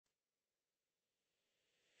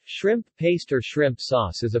Shrimp paste or shrimp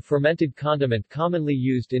sauce is a fermented condiment commonly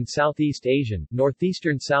used in Southeast Asian,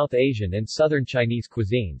 Northeastern South Asian and Southern Chinese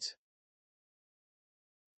cuisines.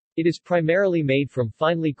 It is primarily made from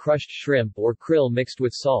finely crushed shrimp or krill mixed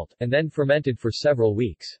with salt, and then fermented for several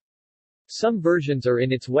weeks. Some versions are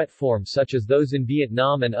in its wet form such as those in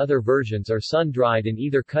Vietnam, and other versions are sun-dried and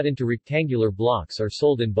either cut into rectangular blocks or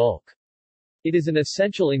sold in bulk. It is an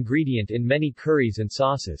essential ingredient in many curries and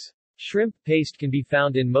sauces. Shrimp paste can be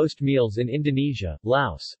found in most meals in Indonesia,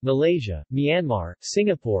 Laos, Malaysia, Myanmar,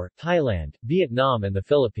 Singapore, Thailand, Vietnam and the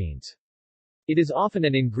Philippines. It is often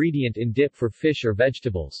an ingredient in dip for fish or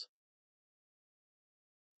vegetables.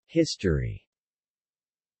 History.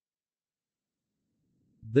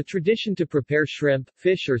 The tradition to prepare shrimp,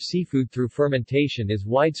 fish or seafood through fermentation is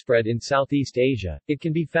widespread in Southeast Asia. It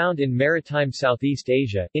can be found in maritime Southeast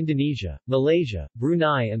Asia, Indonesia, Malaysia,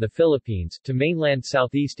 Brunei and the Philippines, to mainland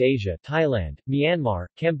Southeast Asia, Thailand, Myanmar,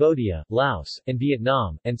 Cambodia, Laos, and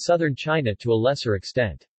Vietnam, and southern China to a lesser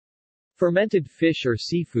extent. Fermented fish or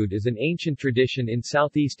seafood is an ancient tradition in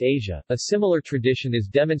Southeast Asia. A similar tradition is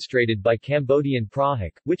demonstrated by Cambodian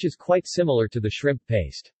prahak, which is quite similar to the shrimp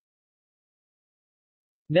paste.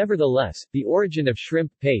 Nevertheless, the origin of shrimp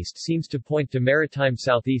paste seems to point to maritime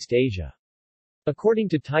Southeast Asia. According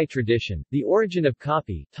to Thai tradition, the origin of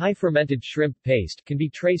kapi, Thai fermented shrimp paste, can be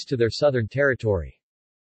traced to their southern territory.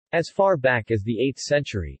 As far back as the 8th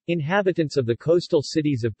century, inhabitants of the coastal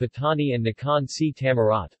cities of Patani and Nakhon Si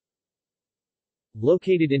Thammarat,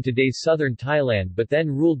 located in today's southern Thailand but then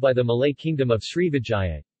ruled by the Malay kingdom of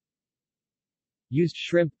Srivijaya, used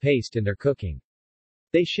shrimp paste in their cooking.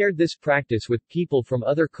 They shared this practice with people from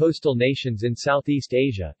other coastal nations in Southeast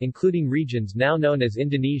Asia, including regions now known as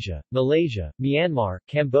Indonesia, Malaysia, Myanmar,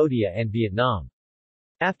 Cambodia and Vietnam.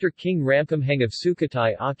 After King Ramkhamhaeng of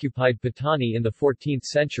Sukhothai occupied Patani in the 14th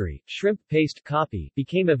century, shrimp paste kapi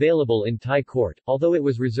became available in Thai court, although it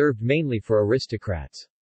was reserved mainly for aristocrats.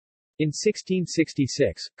 In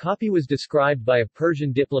 1666, kapi was described by a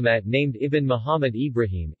Persian diplomat named Ibn Muhammad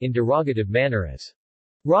Ibrahim, in derogative manner as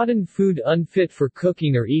rotten food unfit for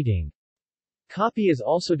cooking or eating. Kapi is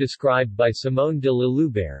also described by Simone de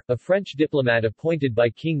Laloubert, a French diplomat appointed by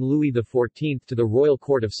King Louis XIV to the royal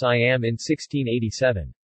court of Siam in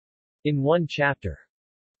 1687. In one chapter,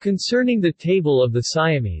 concerning the table of the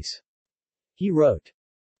Siamese, he wrote,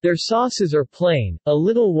 "Their sauces are plain, a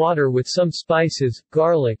little water with some spices,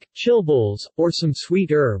 garlic, chilboules, or some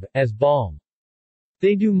sweet herb, as balm.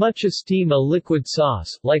 They do much esteem a liquid sauce,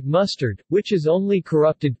 like mustard, which is only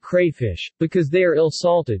corrupted crayfish, because they are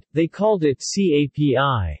ill-salted, they called it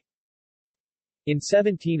capi." In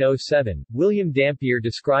 1707, William Dampier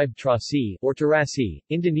described trasi, or terasi,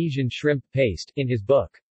 Indonesian shrimp paste, in his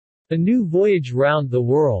book, A New Voyage Round the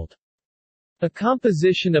World. A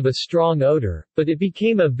composition of a strong odor, but it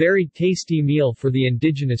became a very tasty meal for the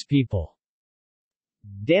indigenous people.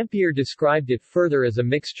 Dampier described it further as a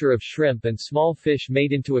mixture of shrimp and small fish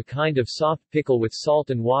made into a kind of soft pickle with salt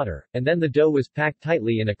and water, and then the dough was packed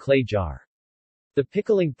tightly in a clay jar. The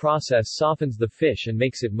pickling process softens the fish and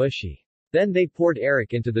makes it mushy. Then they poured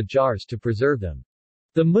arrack into the jars to preserve them.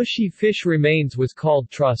 The mushy fish remains was called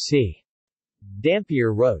trasi.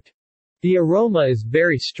 Dampier wrote, "The aroma is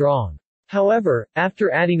very strong. However, after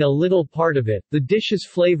adding a little part of it, the dish's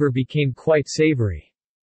flavor became quite savory."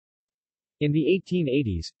 In the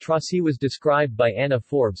 1880s, trasi was described by Anna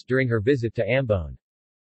Forbes during her visit to Ambon.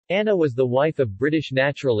 Anna was the wife of British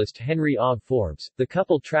naturalist Henry Ogg Forbes. The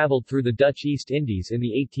couple traveled through the Dutch East Indies in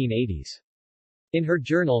the 1880s. In her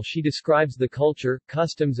journal she describes the culture,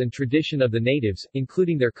 customs and tradition of the natives,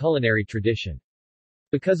 including their culinary tradition.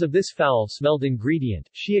 Because of this foul-smelled ingredient,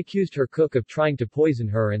 she accused her cook of trying to poison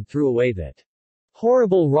her and threw away that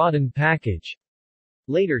horrible rotten package.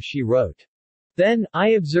 Later she wrote, "Then,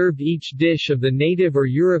 I observed each dish of the native or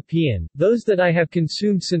European, those that I have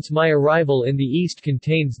consumed since my arrival in the East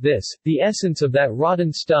contains this, the essence of that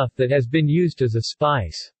rotten stuff that has been used as a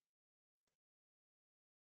spice."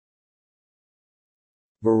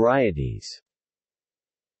 Varieties.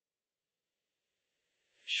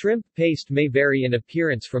 Shrimp paste may vary in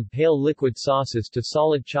appearance from pale liquid sauces to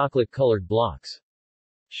solid chocolate-colored blocks.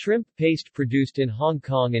 Shrimp paste produced in Hong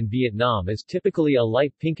Kong and Vietnam is typically a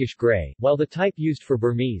light pinkish gray, while the type used for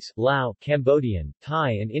Burmese, Lao, Cambodian,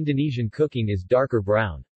 Thai and Indonesian cooking is darker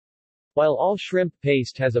brown. While all shrimp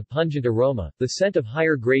paste has a pungent aroma, the scent of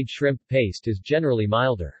higher-grade shrimp paste is generally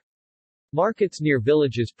milder. Markets near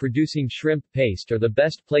villages producing shrimp paste are the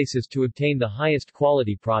best places to obtain the highest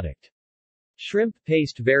quality product. Shrimp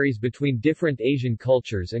paste varies between different Asian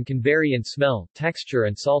cultures and can vary in smell, texture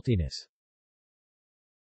and saltiness.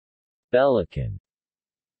 Belacan.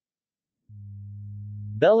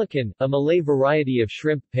 Belacan, a Malay variety of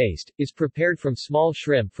shrimp paste, is prepared from small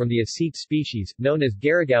shrimp from the asit species, known as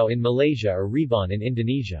garagao in Malaysia or ribon in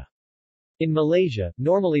Indonesia. In Malaysia,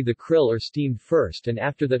 normally the krill are steamed first and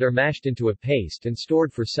after that are mashed into a paste and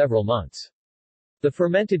stored for several months. The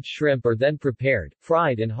fermented shrimp are then prepared,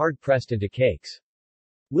 fried and hard-pressed into cakes.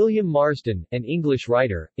 William Marsden, an English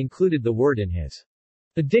writer, included the word in his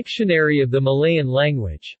A Dictionary of the Malayan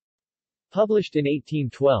Language. Published in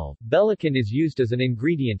 1812, belacan is used as an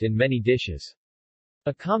ingredient in many dishes.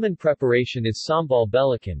 A common preparation is sambal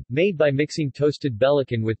belacan, made by mixing toasted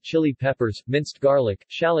belacan with chili peppers, minced garlic,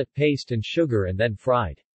 shallot paste and sugar and then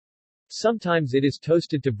fried. Sometimes it is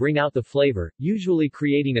toasted to bring out the flavor, usually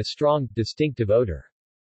creating a strong, distinctive odor.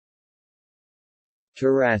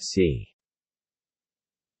 Terasi.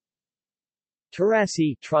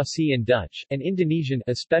 Terasi, trasi in Dutch, an Indonesian,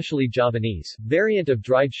 especially Javanese, variant of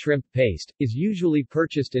dried shrimp paste, is usually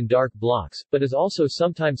purchased in dark blocks, but is also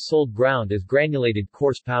sometimes sold ground as granulated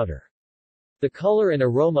coarse powder. The color and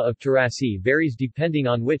aroma of terasi varies depending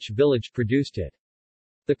on which village produced it.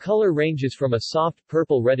 The color ranges from a soft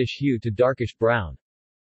purple-reddish hue to darkish brown.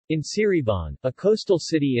 In Cirebon, a coastal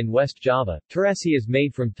city in West Java, terasi is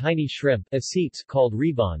made from tiny shrimp asits called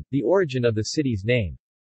ribon, the origin of the city's name.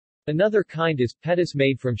 Another kind is petis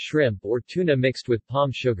made from shrimp or tuna mixed with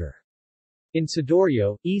palm sugar. In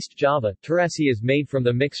Sidoarjo, East Java, terasi is made from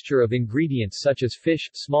the mixture of ingredients such as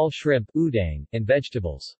fish, small shrimp, udang, and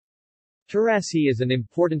vegetables. Terasi is an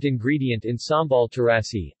important ingredient in sambal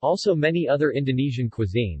terasi, also many other Indonesian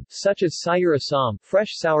cuisine, such as sayur asam,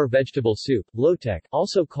 fresh sour vegetable soup, lotek,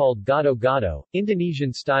 also called gado-gado,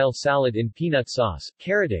 Indonesian-style salad in peanut sauce,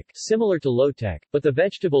 karadik, similar to lotek, but the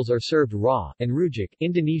vegetables are served raw, and rujak,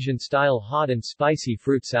 Indonesian-style hot and spicy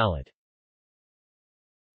fruit salad.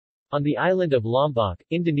 On the island of Lombok,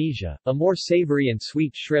 Indonesia, a more savory and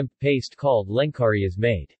sweet shrimp paste called lengkari is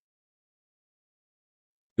made.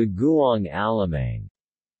 Bagoong alamang.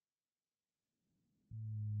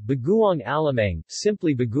 Bagoong alamang,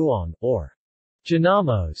 simply bagoong, or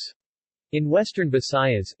janamos, in western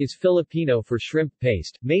Visayas, is Filipino for shrimp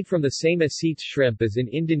paste, made from the same asits shrimp as in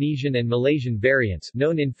Indonesian and Malaysian variants,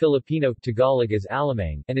 known in Filipino Tagalog as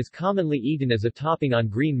alamang, and is commonly eaten as a topping on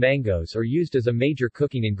green mangoes or used as a major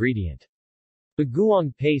cooking ingredient.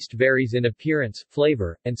 Bagoong paste varies in appearance,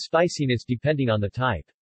 flavor, and spiciness depending on the type.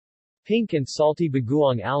 Pink and salty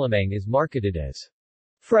bagoong alamang is marketed as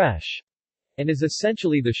fresh and is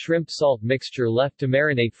essentially the shrimp salt mixture left to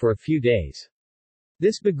marinate for a few days.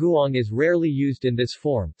 This bagoong is rarely used in this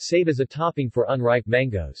form, save as a topping for unripe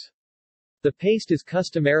mangoes. The paste is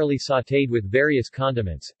customarily sautéed with various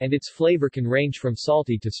condiments, and its flavor can range from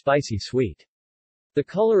salty to spicy sweet. The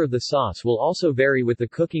color of the sauce will also vary with the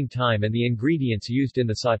cooking time and the ingredients used in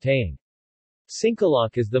the sautéing.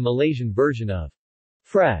 Singkalak is the Malaysian version of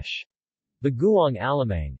fresh bagoong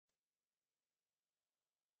alamang.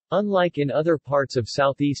 Unlike in other parts of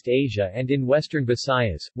Southeast Asia and in western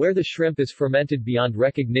Visayas, where the shrimp is fermented beyond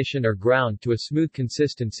recognition or ground to a smooth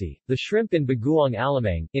consistency, the shrimp in bagoong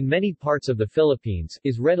alamang, in many parts of the Philippines,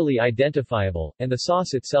 is readily identifiable, and the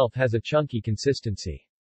sauce itself has a chunky consistency.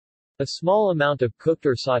 A small amount of cooked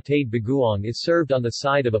or sautéed bagoong is served on the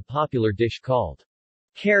side of a popular dish called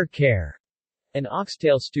kare-kare, an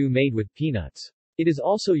oxtail stew made with peanuts. It is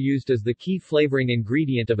also used as the key flavoring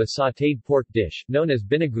ingredient of a sautéed pork dish, known as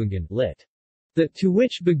binagungan, lit. The to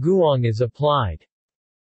which bagoong is applied.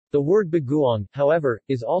 The word bagoong, however,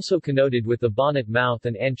 is also connoted with the bonnet mouth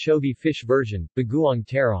and anchovy fish version, bagoong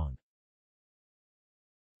terong.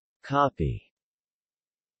 Kapi.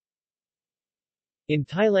 In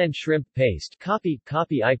Thailand, shrimp paste kapi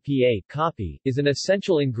IPA kapi, is an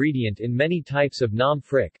essential ingredient in many types of nam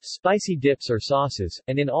phrik, spicy dips or sauces,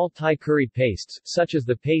 and in all Thai curry pastes, such as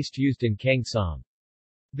the paste used in kang som.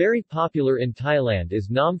 Very popular in Thailand is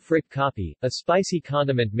nam phrik kapi, a spicy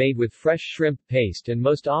condiment made with fresh shrimp paste and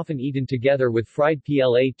most often eaten together with fried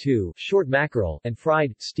pla2 short mackerel, and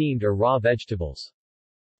fried, steamed or raw vegetables.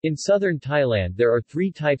 In southern Thailand there are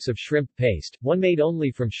three types of shrimp paste, one made only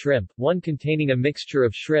from shrimp, one containing a mixture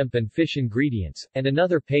of shrimp and fish ingredients, and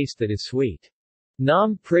another paste that is sweet.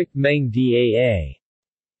 Nam Prik Meng Daa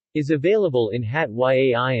is available in Hat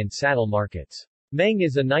Yai and saddle markets. Meng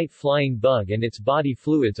is a night-flying bug and its body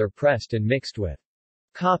fluids are pressed and mixed with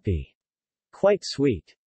kapi, quite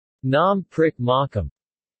sweet. Nam Prik Makam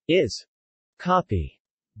is kapi,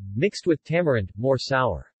 mixed with tamarind, more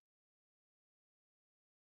sour.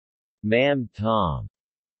 Mam Tom.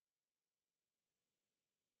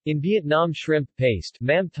 In Vietnam, shrimp paste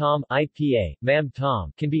Mam Tom, IPA, Mam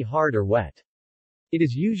Tom, can be hard or wet. It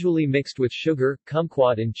is usually mixed with sugar,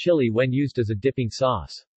 kumquat and chili when used as a dipping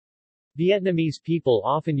sauce. Vietnamese people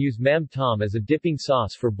often use mam tom as a dipping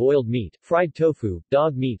sauce for boiled meat, fried tofu,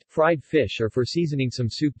 dog meat, fried fish or for seasoning some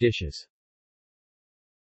soup dishes.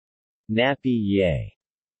 Napi Yay.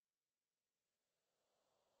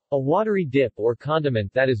 A watery dip or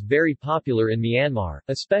condiment that is very popular in Myanmar,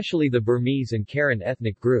 especially the Burmese and Karen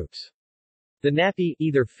ethnic groups. The napi,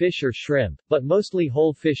 either fish or shrimp, but mostly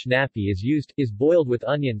whole fish napi is boiled with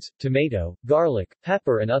onions, tomato, garlic,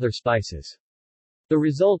 pepper and other spices. The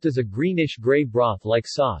result is a greenish-gray broth-like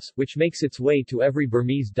sauce, which makes its way to every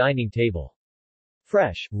Burmese dining table.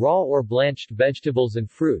 Fresh, raw or blanched vegetables and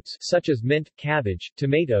fruits such as mint, cabbage,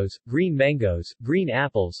 tomatoes, green mangoes, green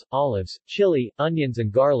apples, olives, chili, onions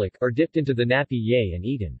and garlic are dipped into the napi yay and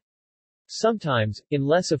eaten. Sometimes, in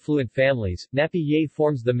less affluent families, napi yay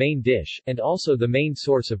forms the main dish, and also the main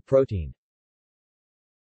source of protein.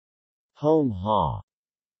 Hom ha.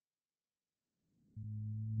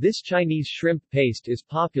 This Chinese shrimp paste is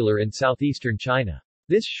popular in southeastern China.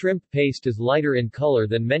 This shrimp paste is lighter in color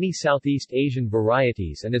than many Southeast Asian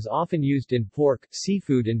varieties and is often used in pork,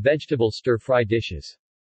 seafood and vegetable stir-fry dishes.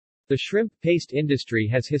 The shrimp paste industry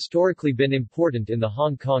has historically been important in the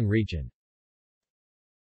Hong Kong region.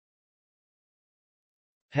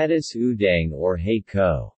 Petis udang or hei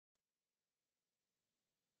ko.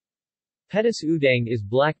 Petis udang is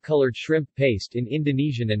black-colored shrimp paste in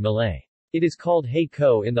Indonesian and Malay. It is called hei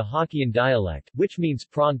ko in the Hokkien dialect, which means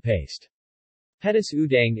prawn paste. Petis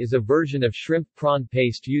udang is a version of shrimp prawn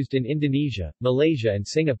paste used in Indonesia, Malaysia and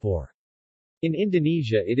Singapore. In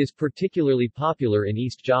Indonesia it is particularly popular in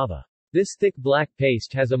East Java. This thick black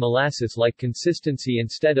paste has a molasses-like consistency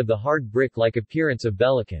instead of the hard brick-like appearance of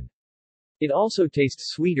belacan. It also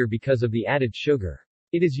tastes sweeter because of the added sugar.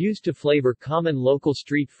 It is used to flavor common local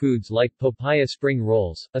street foods like Popaya spring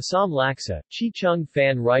rolls, Assam laksa, Chichung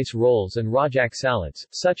fan rice rolls and rojak salads,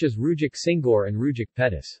 such as rujak singgor and rujak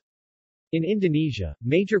petis. In Indonesia,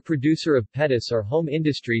 major producer of petis are home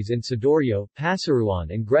industries in Sidoarjo,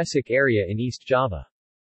 Pasuruan and Gresik area in East Java.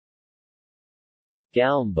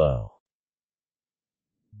 Galmbo.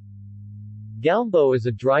 Galmbo is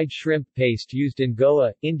a dried shrimp paste used in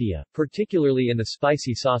Goa, India, particularly in the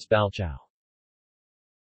spicy sauce balchow.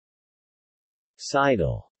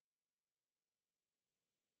 Seidel.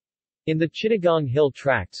 In the Chittagong Hill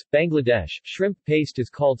Tracts, Bangladesh, shrimp paste is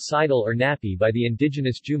called seidel or napi by the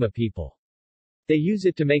indigenous Juma people. They use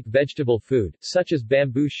it to make vegetable food, such as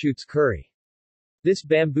bamboo shoots curry. This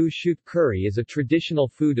bamboo shoot curry is a traditional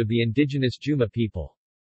food of the indigenous Juma people.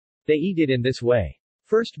 They eat it in this way.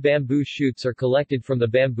 First bamboo shoots are collected from the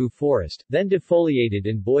bamboo forest, then defoliated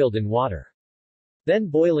and boiled in water. Then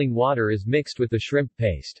boiling water is mixed with the shrimp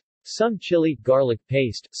paste. Some chili, garlic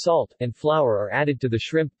paste, salt, and flour are added to the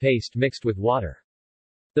shrimp paste mixed with water.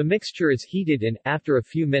 The mixture is heated and, after a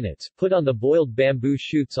few minutes, put on the boiled bamboo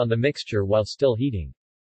shoots on the mixture while still heating.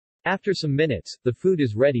 After some minutes, the food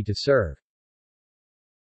is ready to serve.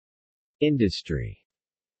 Industry.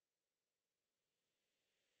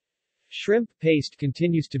 Shrimp paste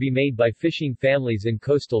continues to be made by fishing families in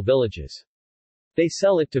coastal villages. They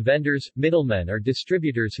sell it to vendors, middlemen or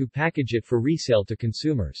distributors who package it for resale to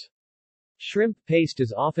consumers. Shrimp paste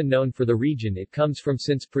is often known for the region it comes from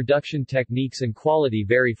since production techniques and quality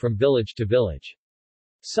vary from village to village.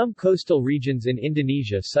 Some coastal regions in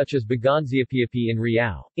Indonesia such as Baganziapiapi in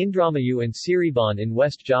Riau, Indramayu and Cirebon in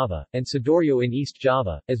West Java, and Sidoarjo in East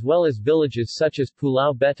Java, as well as villages such as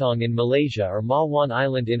Pulau Betong in Malaysia or Mawan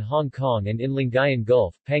Island in Hong Kong and in Lingayen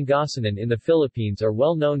Gulf, Pangasinan in the Philippines are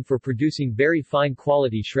well known for producing very fine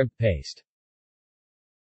quality shrimp paste.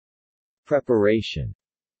 Preparation.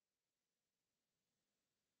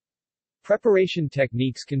 Preparation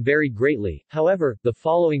techniques can vary greatly, however, the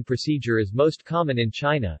following procedure is most common in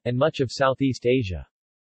China, and much of Southeast Asia.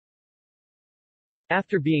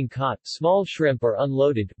 After being caught, small shrimp are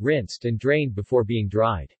unloaded, rinsed and drained before being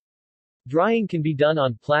dried. Drying can be done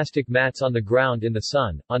on plastic mats on the ground in the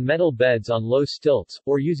sun, on metal beds on low stilts,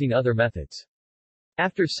 or using other methods.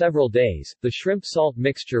 After several days, the shrimp salt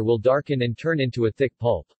mixture will darken and turn into a thick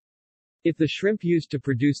pulp. If the shrimp used to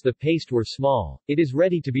produce the paste were small, it is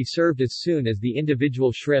ready to be served as soon as the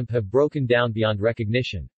individual shrimp have broken down beyond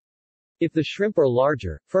recognition. If the shrimp are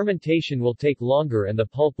larger, fermentation will take longer and the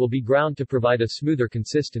pulp will be ground to provide a smoother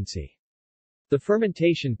consistency. The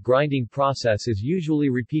fermentation, grinding process is usually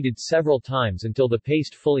repeated several times until the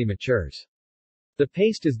paste fully matures. The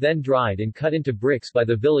paste is then dried and cut into bricks by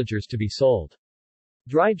the villagers to be sold.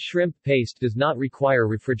 Dried shrimp paste does not require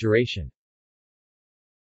refrigeration.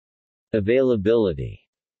 Availability.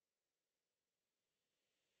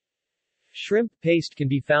 Shrimp paste can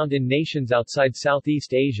be found in nations outside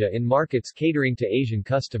Southeast Asia in markets catering to Asian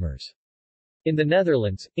customers. In the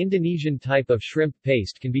Netherlands, Indonesian type of shrimp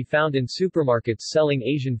paste can be found in supermarkets selling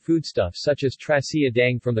Asian foodstuffs such as Trasi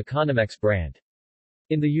Adang from the Konimex brand.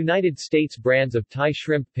 In the United States, brands of Thai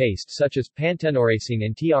shrimp paste such as Pantenoracing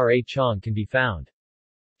and Tra Chong can be found.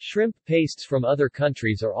 Shrimp pastes from other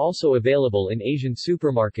countries are also available in Asian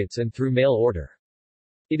supermarkets and through mail order.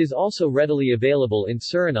 It is also readily available in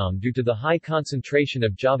Suriname due to the high concentration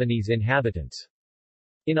of Javanese inhabitants.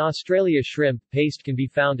 In Australia, shrimp paste can be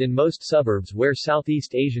found in most suburbs where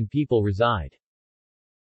Southeast Asian people reside.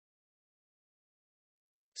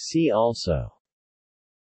 See also.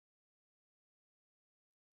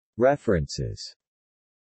 References.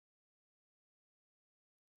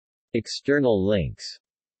 External links.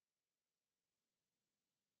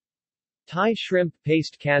 Thai shrimp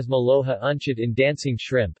paste Kasma Loha Unchit in dancing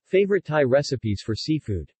shrimp, favorite Thai recipes for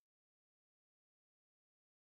seafood.